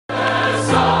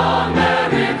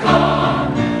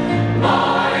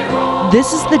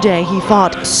This is the day he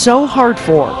fought so hard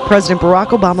for. President Barack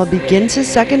Obama begins his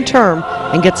second term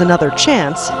and gets another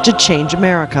chance to change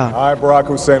America. I, Barack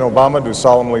Hussein Obama, do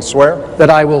solemnly swear that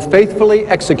I will faithfully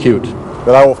execute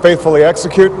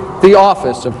the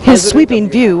office of President. His sweeping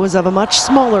view was of a much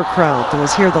smaller crowd than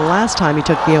was here the last time he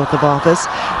took the oath of office,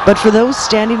 but for those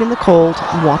standing in the cold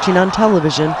and watching on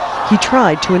television, he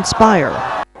tried to inspire.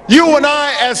 You and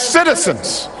I, as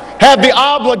citizens, have the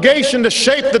obligation to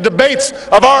shape the debates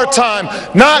of our time,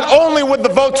 not only with the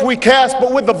votes we cast,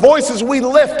 but with the voices we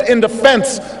lift in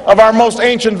defense of our most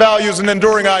ancient values and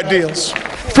enduring ideals.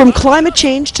 From climate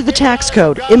change to the tax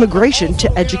code, immigration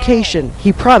to education,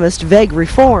 he promised vague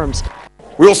reforms.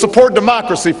 We will support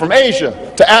democracy from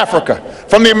Asia to Africa,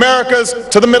 from the Americas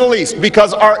to the Middle East,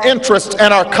 because our interests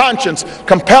and our conscience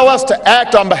compel us to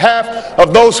act on behalf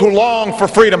of those who long for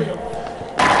freedom.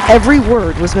 Every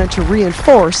word was meant to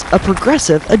reinforce a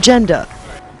progressive agenda.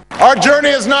 Our journey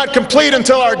is not complete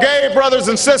until our gay brothers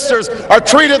and sisters are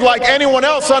treated like anyone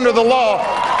else under the law.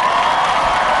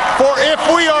 For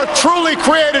if we are truly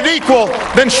created equal,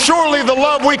 then surely the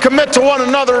love we commit to one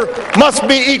another must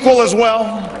be equal as well.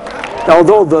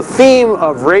 Although the theme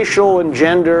of racial and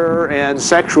gender and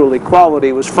sexual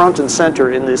equality was front and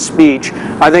center in this speech,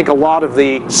 I think a lot of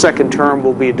the second term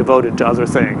will be devoted to other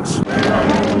things.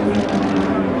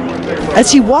 As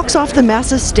he walks off the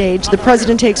massive stage, the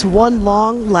president takes one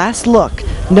long last look,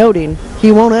 noting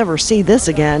he won't ever see this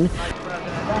again.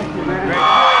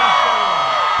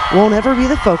 Won't ever be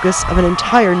the focus of an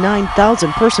entire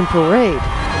 9,000-person parade.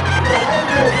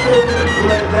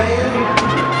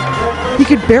 He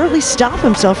could barely stop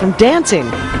himself from dancing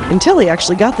until he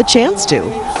actually got the chance to.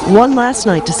 One last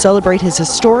night to celebrate his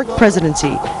historic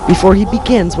presidency before he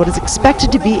begins what is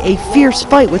expected to be a fierce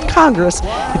fight with Congress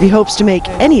if he hopes to make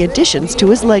any additions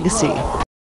to his legacy.